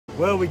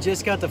Well, we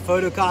just got the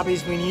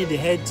photocopies we need to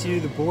head to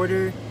the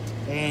border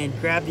and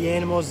grab the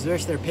animals.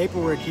 There's their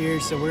paperwork here,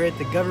 so we're at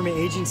the government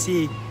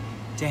agency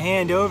to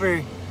hand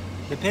over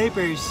the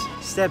papers.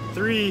 Step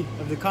 3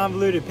 of the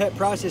convoluted pet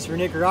process for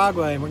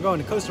Nicaragua, and we're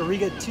going to Costa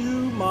Rica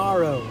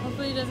tomorrow.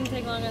 Hopefully it doesn't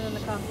take longer than the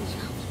coffee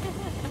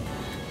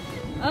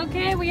shop.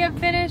 Okay, we have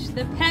finished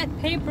the pet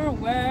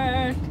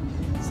paperwork.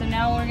 So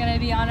now we're gonna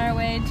be on our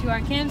way to our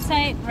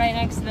campsite right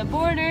next to the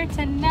border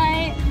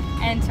tonight.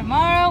 And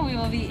tomorrow we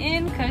will be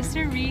in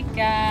Costa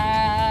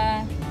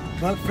Rica.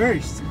 But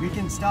first, we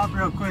can stop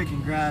real quick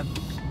and grab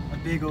a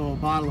big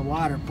old bottle of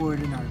water, pour it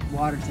in our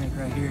water tank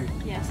right here.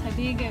 Yes,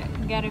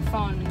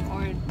 garrafón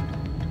or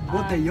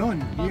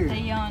botellón here.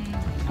 Botellón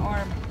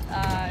or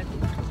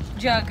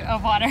jug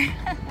of water.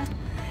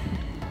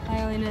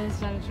 I only know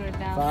this how to short it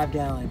down. 5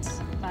 gallons.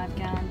 5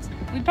 gallons.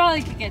 We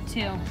probably could get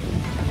 2.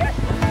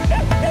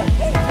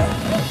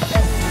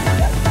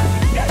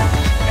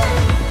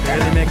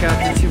 Barely make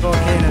out the 2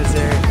 volcanoes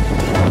there.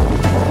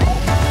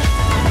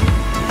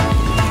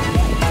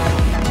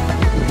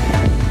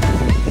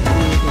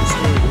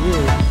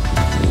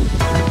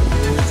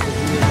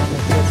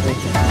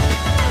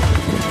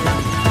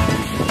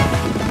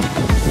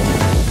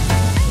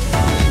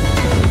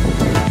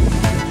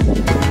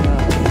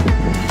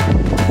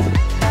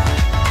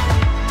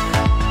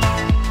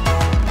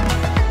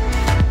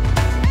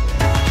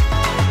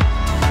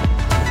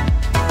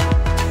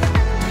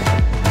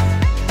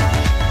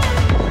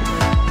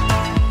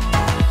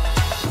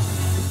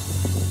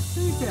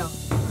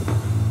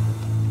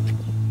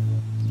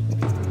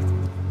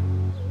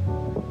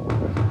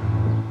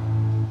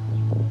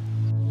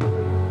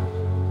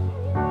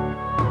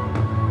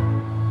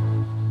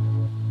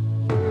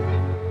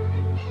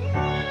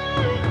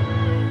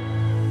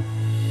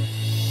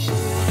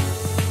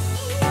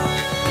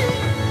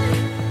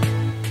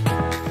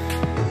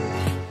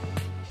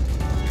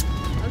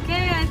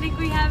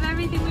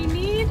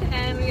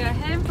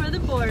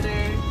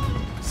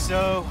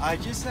 So I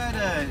just had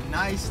a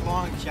nice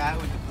long chat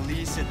with the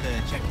police at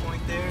the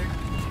checkpoint there.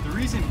 The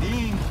reason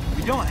being,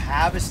 we don't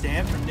have a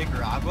stamp from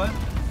Nicaragua.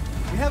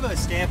 We have a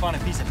stamp on a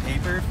piece of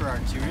paper for our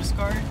tourist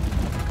card,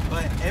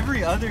 but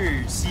every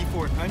other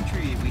C4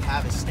 country we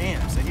have a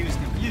stamp, so he was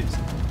confused.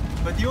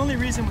 But the only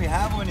reason we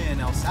have one in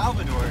El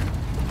Salvador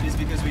is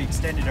because we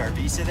extended our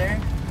visa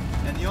there.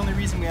 And the only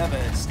reason we have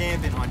a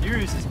stamp in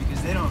Honduras is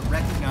because they don't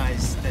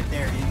recognize that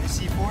they're in the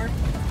C4.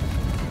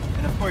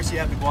 And of course you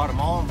have the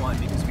Guatemalan one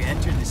because we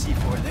entered the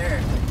C4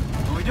 there.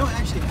 But we don't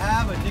actually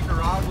have a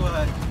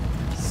Nicaragua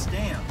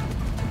stamp.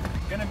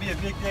 It's gonna be a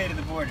big day to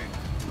the border.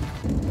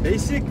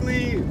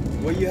 Basically,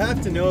 what you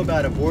have to know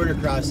about a border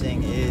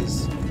crossing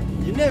is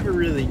you never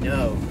really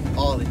know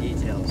all the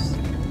details.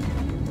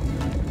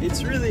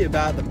 It's really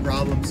about the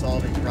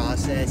problem-solving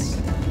process.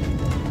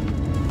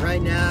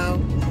 Right now,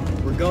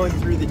 we're going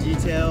through the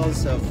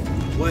details of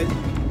what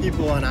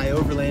people on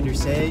iOverlander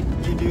say.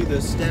 You do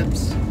those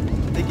steps.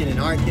 Thinking in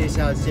our case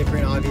how it's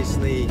different,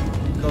 obviously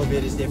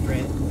COVID is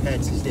different,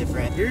 pets is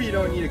different. Here you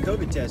don't need a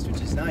COVID test,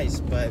 which is nice,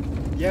 but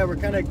yeah, we're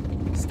kind of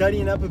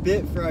studying up a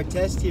bit for our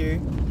test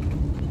here,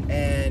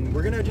 and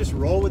we're gonna just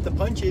roll with the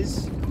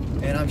punches,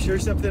 and I'm sure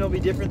something will be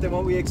different than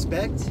what we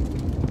expect.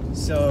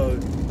 So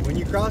when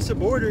you cross a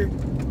border,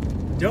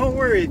 don't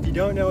worry if you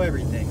don't know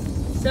everything.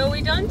 So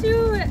we don't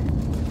do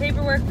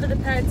paperwork for the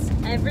pets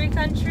every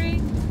country,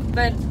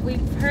 but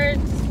we've heard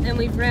and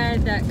we've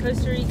read that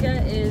Costa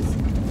Rica is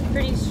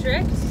pretty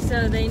strict,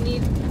 so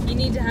you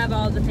need to have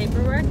all the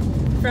paperwork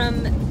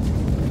from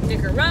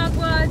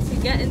Nicaragua to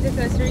get into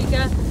Costa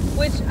Rica,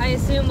 which I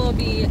assume will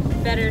be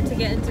better to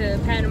get into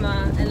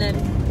Panama and then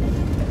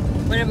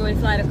whenever we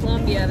fly to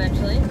Colombia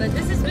eventually. But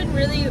this has been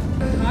really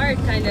hard,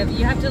 kind of.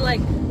 You have to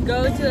like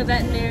go to a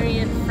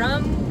veterinarian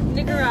from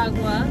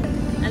Nicaragua,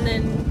 and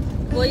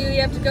then well,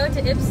 you have to go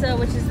to IPSA,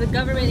 which is the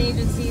government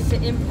agency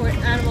to import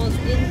animals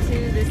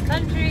into this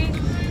country,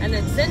 and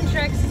then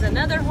Centrex is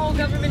another whole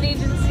government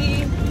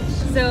agency.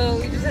 So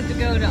we just have to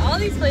go to all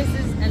these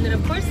places, and then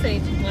of course they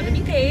want to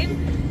be paid,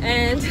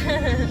 and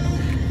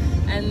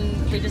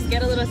and we just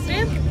get a little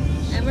stamp,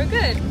 and we're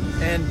good.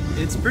 And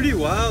it's pretty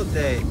wild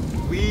that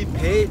we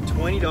paid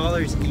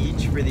 $20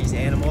 each for these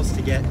animals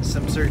to get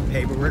some certain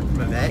paperwork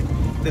from a vet.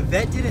 The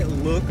vet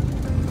didn't look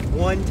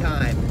one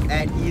time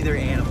at either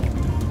animal.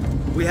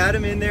 We had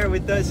him in there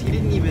with us. He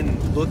didn't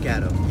even look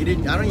at him. He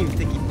didn't. I don't even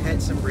think he pet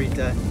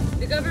Sombrita.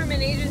 The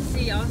government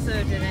agency also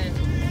didn't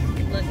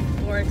look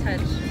or touch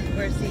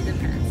or see the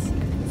pets.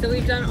 So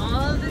we've done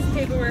all of this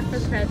paperwork for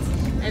the pets,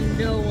 and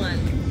no one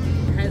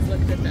has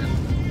looked at them.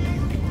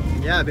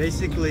 Yeah,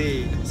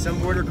 basically, some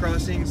border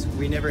crossings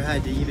we never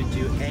had to even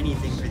do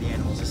anything for the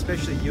animals,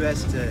 especially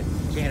U.S. to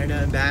Canada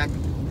and back.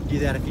 Do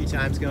that a few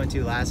times going to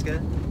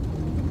Alaska,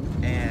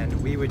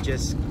 and we would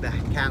just the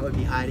cat would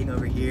be hiding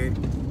over here.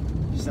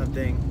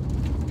 Something.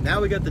 Now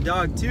we got the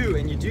dog too,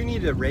 and you do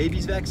need a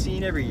rabies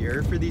vaccine every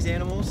year for these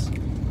animals,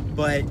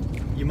 but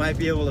you might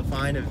be able to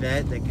find a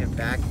vet that can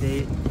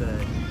backdate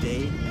the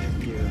date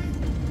if you,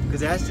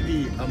 because it has to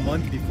be a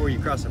month before you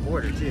cross the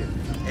border too.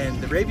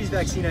 And the rabies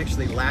vaccine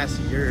actually lasts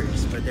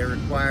years, but they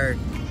require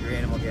your every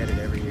animal get it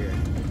every year.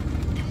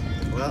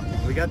 Well,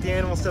 we got the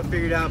animal stuff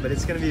figured out, but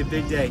it's gonna be a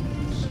big day.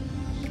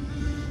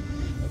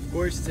 Of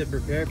course, to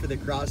prepare for the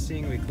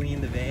crossing, we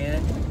clean the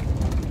van.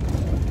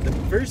 The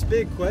first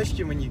big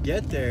question when you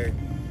get there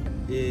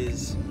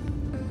is,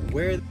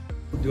 where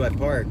do I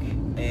park?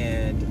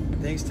 And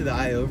thanks to the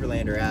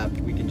iOverlander app,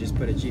 we can just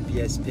put a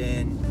GPS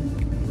pin,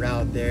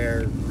 route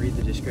there, read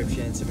the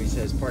description. Somebody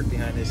says park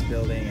behind this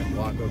building and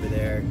walk over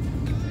there.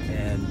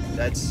 And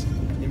that's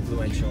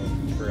influential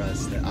for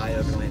us, the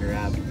iOverlander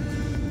app.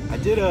 I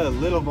did a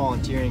little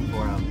volunteering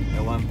for them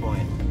at one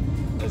point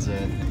as a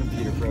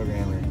computer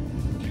programmer,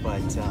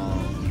 but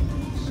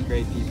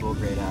great people,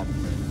 great app.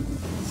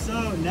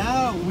 So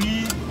now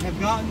we have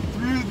gotten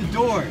through the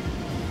door.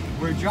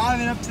 We're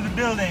driving up to the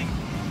building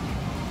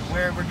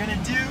where we're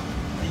gonna do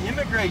the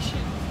immigration,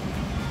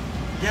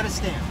 get a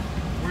stamp.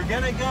 We're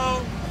gonna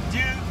go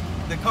do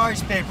the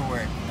car's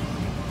paperwork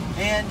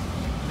and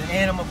the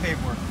animal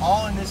paperwork,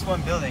 all in this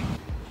one building.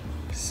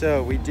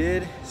 So we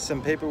did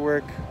some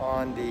paperwork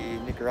on the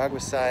Nicaragua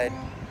side,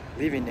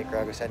 leaving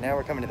Nicaragua side. Now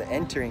we're coming to the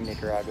entering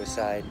Nicaragua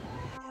side,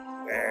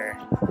 where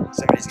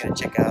somebody's gonna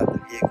check out the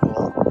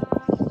vehicle,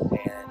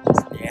 and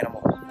the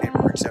animal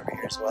paperwork's over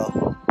here as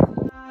well.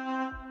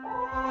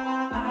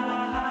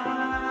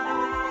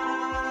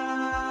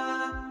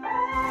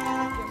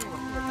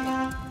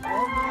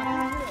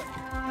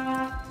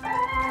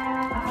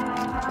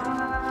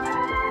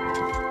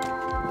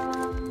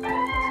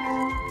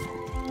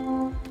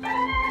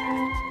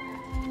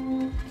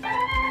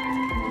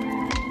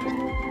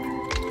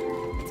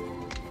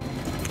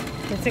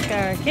 We took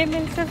our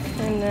equipment stuff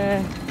and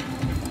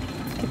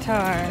the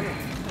guitar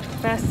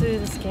fast through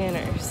the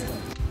scanners.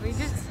 We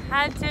just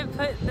had to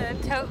put the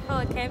tote full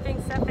of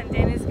camping stuff and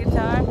Danny's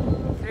guitar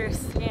through a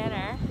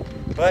scanner.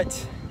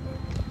 But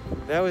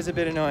that was a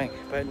bit annoying.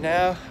 But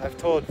now I've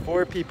told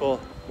 4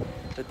 people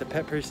that the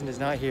pet person is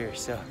not here,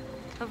 so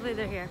hopefully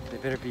they're here. They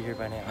better be here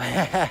by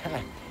now.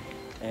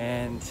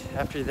 And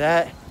after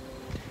that,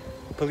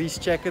 police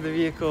check of the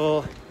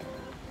vehicle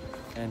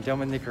and done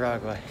with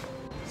Nicaragua.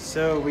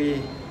 So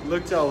we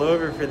looked all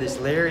over for this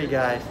Larry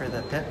guy for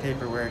the pet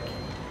paperwork,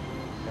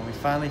 and we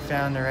finally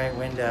found the right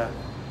window.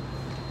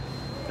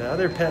 The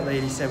other pet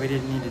lady said we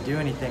didn't need to do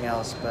anything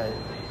else, but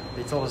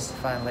they told us to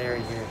find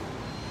Larry here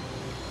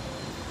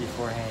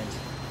beforehand.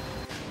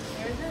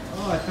 Where is it?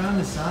 Oh, I found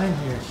the sign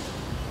here.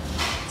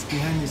 It's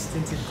behind this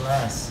tinted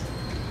glass.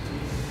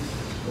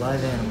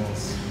 Live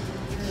animals.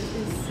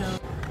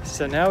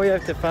 So now we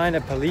have to find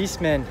a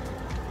policeman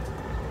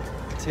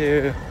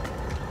to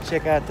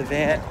check out the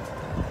van.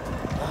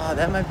 Oh,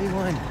 that might be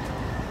one.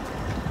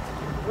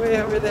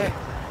 Way over there.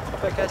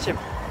 Hope I catch him.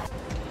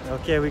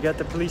 Okay, we got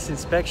the police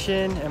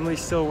inspection.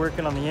 Emily's still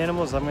working on the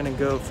animals. I'm gonna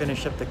go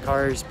finish up the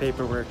car's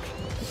paperwork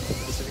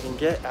so we can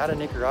get out of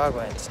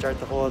Nicaragua and start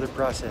the whole other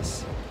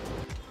process.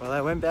 Well,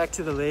 I went back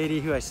to the lady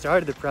who I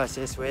started the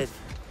process with.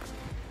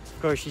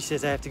 Of course, she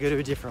says I have to go to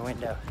a different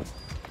window.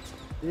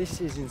 This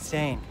is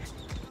insane.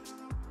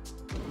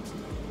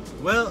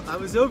 Well, I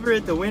was over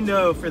at the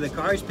window for the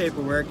car's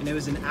paperwork, and it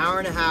was an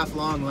hour-and-a-half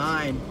long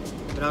line.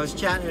 But I was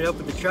chatting it up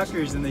with the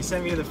truckers, and they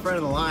sent me to the front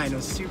of the line. It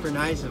was super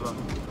nice of them.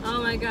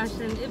 Oh my gosh,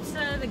 and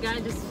IPSA, the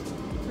guy just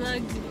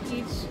plugged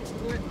each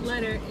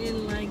letter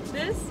in like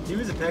this. He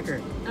was a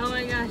pecker. Oh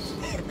my gosh.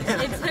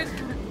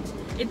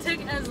 It took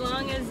as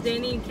long as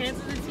Danny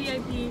canceled the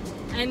TIP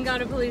and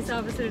got a police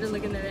officer to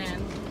look in the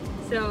van.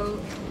 So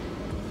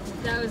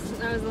that was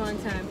a long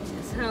time.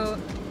 So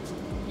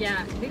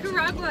yeah,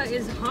 Nicaragua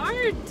is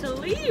hard to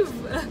leave.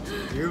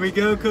 Here we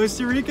go,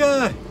 Costa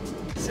Rica.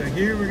 So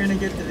here we're gonna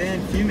get the van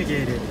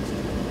fumigated.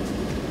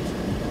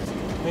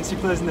 Thanks for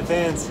closing the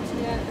fans.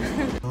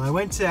 Yeah. Well, I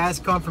went to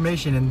ask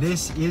confirmation, and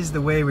this is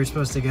the way we're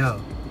supposed to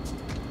go.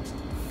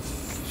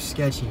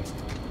 Sketchy.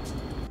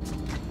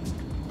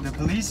 The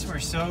police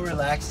were so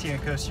relaxed here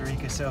in Costa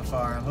Rica so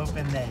far. I'm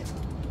hoping that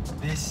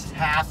this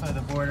half of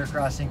the border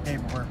crossing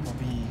paperwork will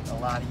be a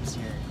lot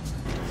easier.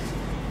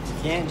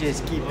 You can't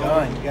just keep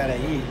going, you gotta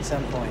eat at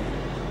some point.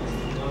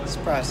 This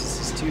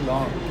process is too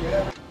long.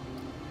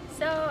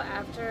 So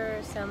after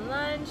some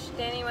lunch,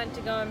 Danny went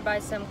to go and buy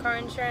some car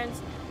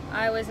insurance.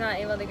 I was not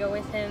able to go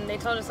with him. They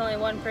told us only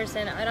one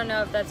person. I don't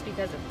know if that's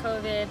because of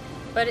COVID,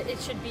 but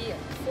it should be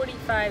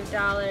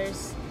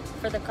 $45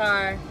 for the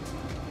car.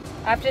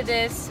 After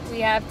this, we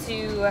have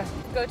to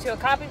go to a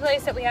copy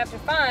place that we have to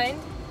find,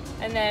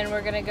 and then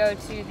we're gonna go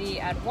to the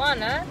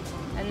aduana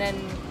and then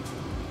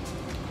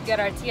get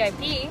our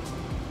TIP.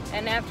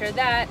 And after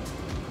that,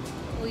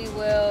 we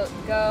will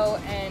go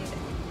and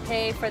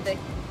pay for the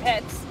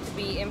pets to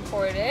be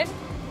imported.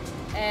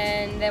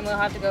 And then we'll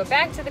have to go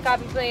back to the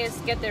copy place,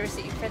 get the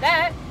receipt for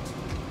that.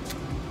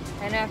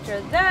 And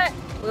after that,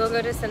 we'll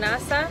go to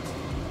Sanasa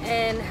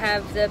and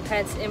have the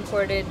pets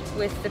imported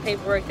with the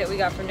paperwork that we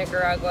got from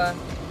Nicaragua.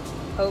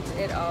 Hope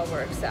it all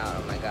works out.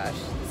 Oh my gosh,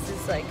 this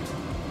is like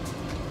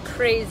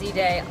crazy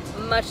day,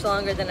 much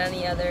longer than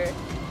any other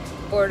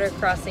border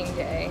crossing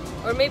day.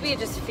 Or maybe it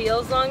just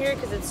feels longer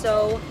because it's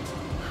so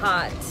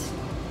hot.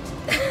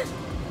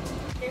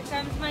 Here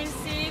comes my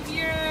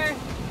savior.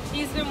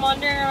 He's been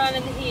wandering around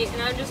in the heat,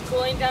 and I'm just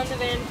cooling down the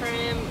van for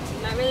him.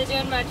 Not really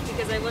doing much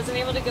because I wasn't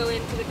able to go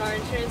into the car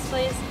insurance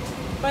place.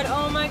 But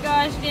oh my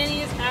gosh,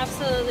 Danny is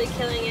absolutely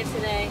killing it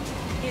today.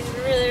 He's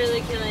really,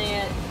 really killing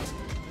it.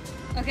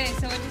 Okay,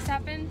 so what just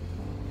happened?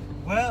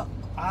 Well,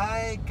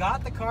 I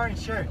got the car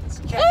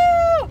insurance. Check.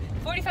 Woo!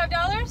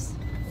 $45?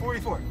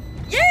 44.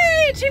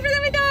 Yay! Cheaper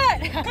than we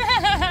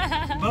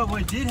thought! But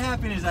what did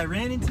happen is I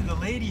ran into the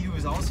lady who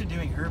was also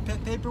doing her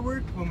pet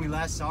paperwork when we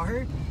last saw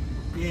her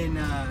in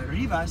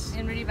Rivas.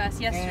 In Rivas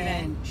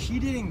yesterday. And she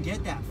didn't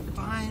get that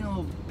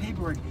final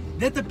paperwork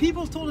that the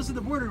people told us at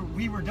the border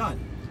we were done.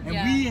 And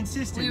Yeah. we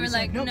insisted. We were said,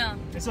 like, nope. no.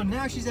 And so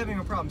now she's having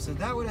a problem. So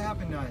that would have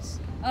happened to us.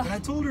 Oh. But I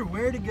told her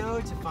where to go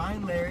to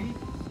find Larry.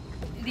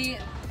 The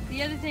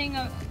other thing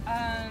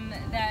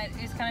that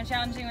is kind of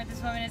challenging with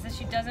this woman is that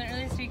she doesn't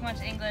really speak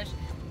much English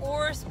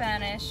or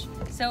Spanish.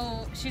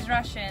 So she's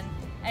Russian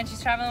and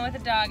she's traveling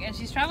with a dog and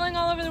she's traveling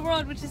all over the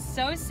world, which is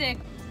so sick.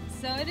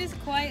 So it is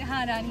quite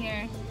hot out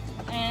here.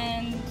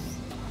 And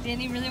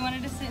Danny really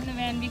wanted to sit in the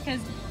van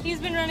because he's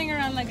been running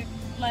around like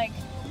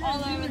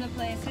all over the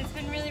place. It's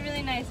been really,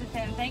 really nice of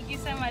him. Thank you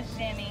so much,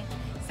 Danny.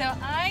 So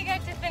I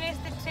got to finish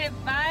the trip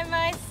by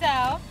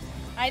myself.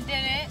 I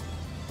did it.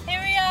 Here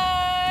we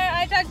are.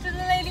 I talked to the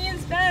lady in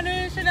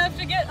Spanish enough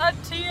to get a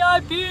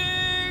TIP.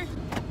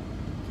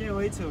 Can't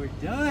wait till we're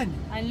done.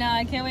 I know.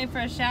 I can't wait for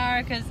a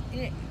shower because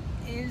it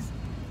is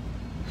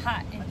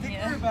hot in I think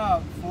here. we're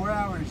about 4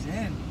 hours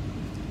in.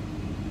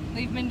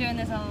 We've been doing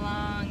this a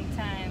long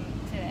time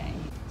today.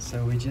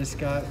 So we just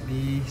got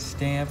the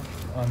stamp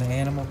on the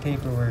animal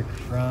paperwork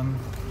from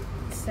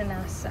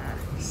Senasa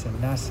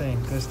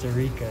in Costa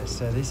Rica.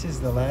 So this is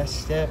the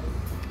last step.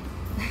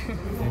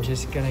 They're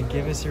just gonna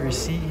give us a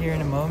receipt here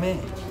in a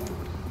moment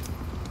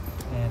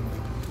and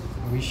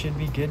we should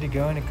be good to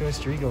go into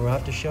Costa Rica. We'll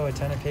have to show a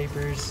ton of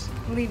papers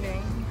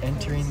Leaving.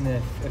 entering the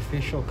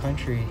official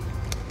country.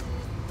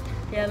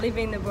 Yeah,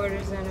 leaving the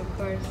border zone, of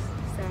course.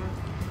 So.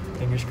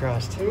 Fingers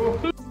crossed.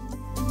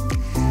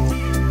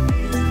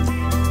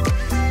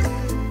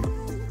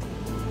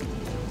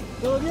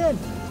 Todo bien.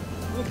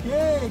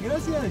 Okay,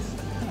 gracias.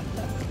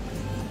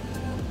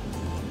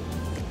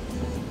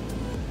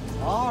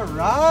 All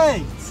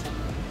right.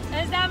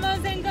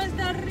 Estamos en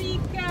Costa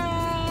Rica.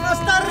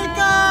 Costa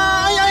Rica.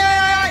 Ay, ay, ay,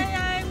 ay.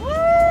 Ay,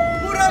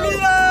 woo. Pura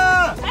vida.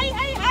 Ay,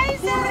 ay, ay,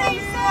 Pura cerveza.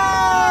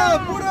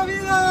 vida. Pura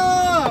vida.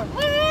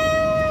 Woo!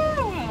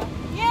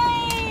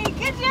 Yay!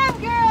 Good job,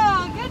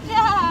 girl. Good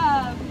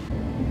job.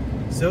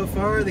 So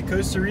far, the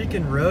Costa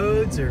Rican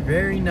roads are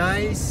very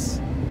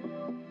nice.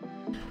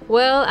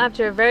 Well,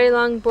 after a very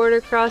long border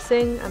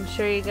crossing, I'm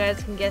sure you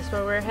guys can guess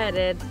where we're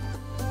headed.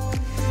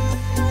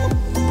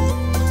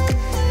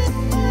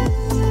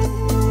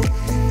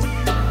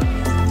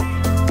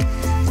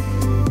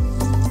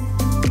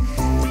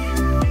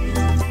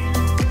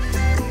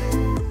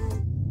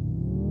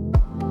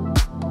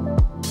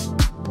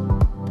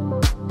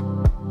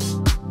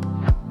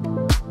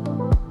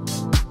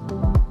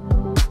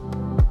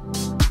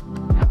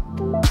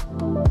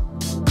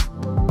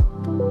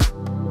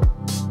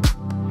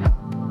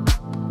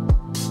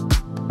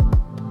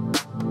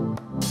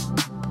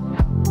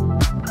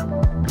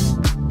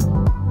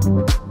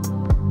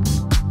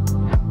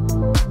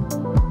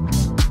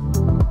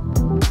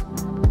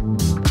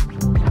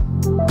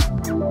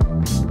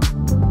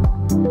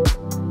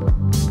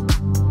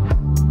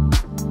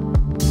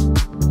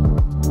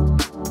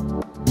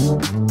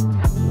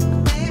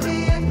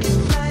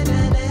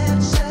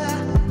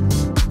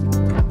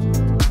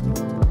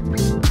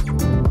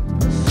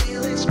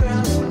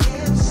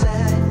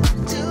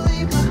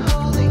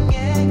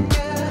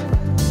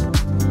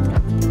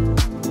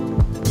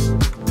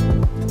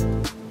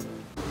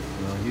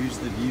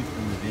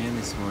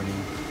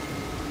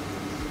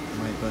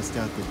 Bust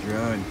out the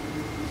drone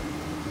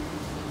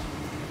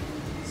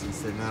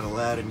since they're not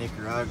allowed in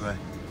Nicaragua.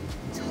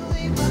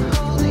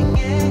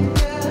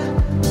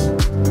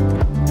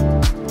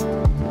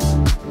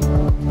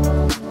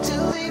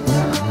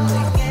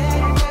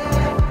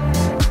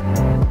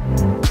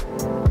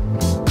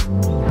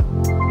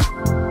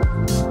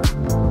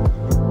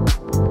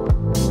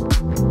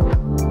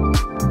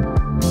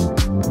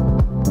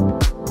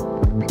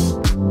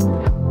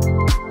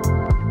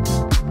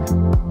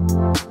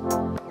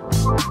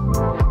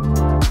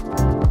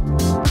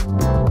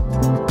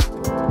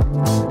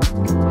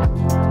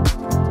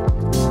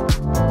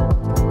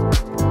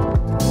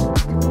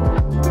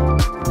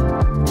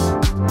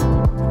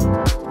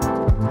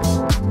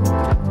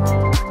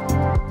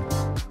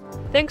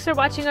 Thanks for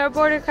watching our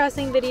border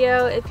crossing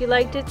video. If you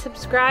liked it,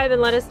 subscribe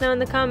and let us know in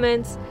the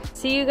comments.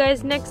 See you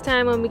guys next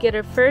time when we get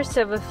our first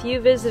of a few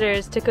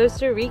visitors to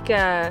Costa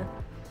Rica.